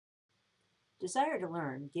Desire to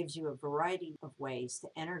Learn gives you a variety of ways to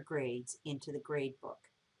enter grades into the gradebook.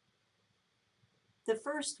 The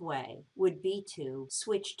first way would be to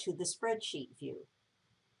switch to the spreadsheet view.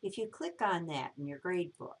 If you click on that in your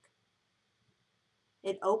gradebook,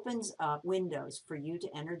 it opens up windows for you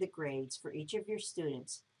to enter the grades for each of your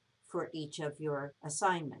students for each of your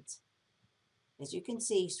assignments. As you can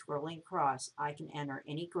see, scrolling across, I can enter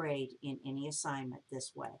any grade in any assignment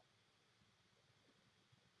this way.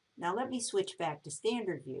 Now let me switch back to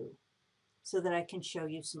standard view so that I can show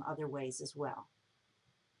you some other ways as well.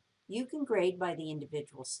 You can grade by the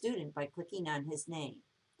individual student by clicking on his name.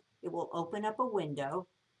 It will open up a window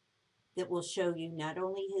that will show you not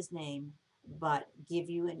only his name, but give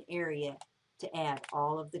you an area to add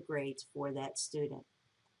all of the grades for that student.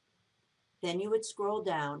 Then you would scroll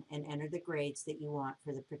down and enter the grades that you want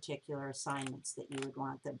for the particular assignments that you would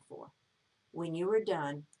want them for. When you were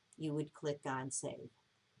done, you would click on Save.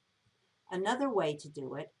 Another way to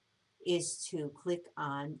do it is to click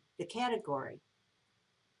on the category.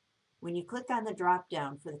 When you click on the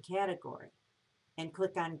drop-down for the category and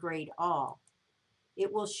click on Grade All,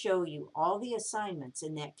 it will show you all the assignments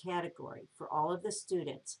in that category for all of the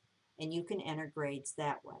students, and you can enter grades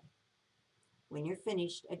that way. When you're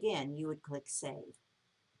finished, again, you would click Save.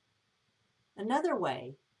 Another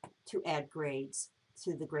way to add grades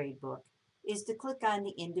to the gradebook is to click on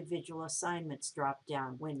the Individual Assignments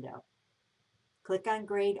drop-down window. Click on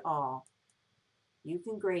Grade All. You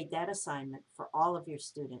can grade that assignment for all of your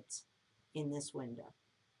students in this window.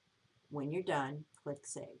 When you're done, click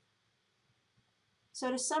Save.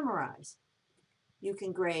 So to summarize, you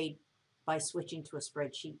can grade by switching to a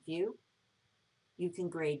spreadsheet view. You can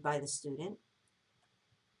grade by the student.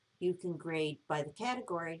 You can grade by the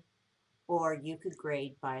category, or you could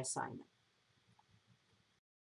grade by assignment.